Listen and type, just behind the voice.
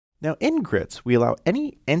Now in grits, we allow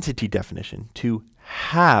any entity definition to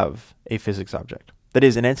have a physics object. That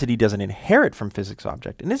is, an entity doesn't inherit from physics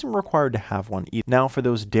object and isn't required to have one either. Now for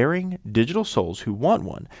those daring digital souls who want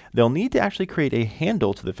one, they'll need to actually create a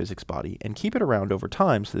handle to the physics body and keep it around over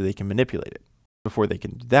time so that they can manipulate it. Before they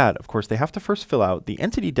can do that, of course, they have to first fill out the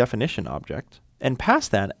entity definition object and pass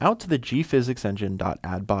that out to the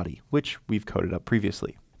gphysicsengine.addBody, which we've coded up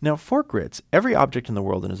previously. Now for grits, every object in the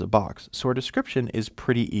world is a box, so our description is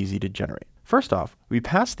pretty easy to generate. First off, we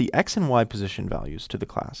pass the x and y position values to the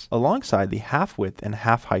class, alongside the half width and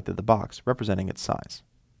half height of the box, representing its size.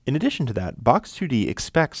 In addition to that, Box2D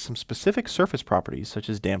expects some specific surface properties such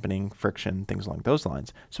as dampening, friction, things along those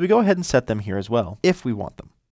lines, so we go ahead and set them here as well, if we want them.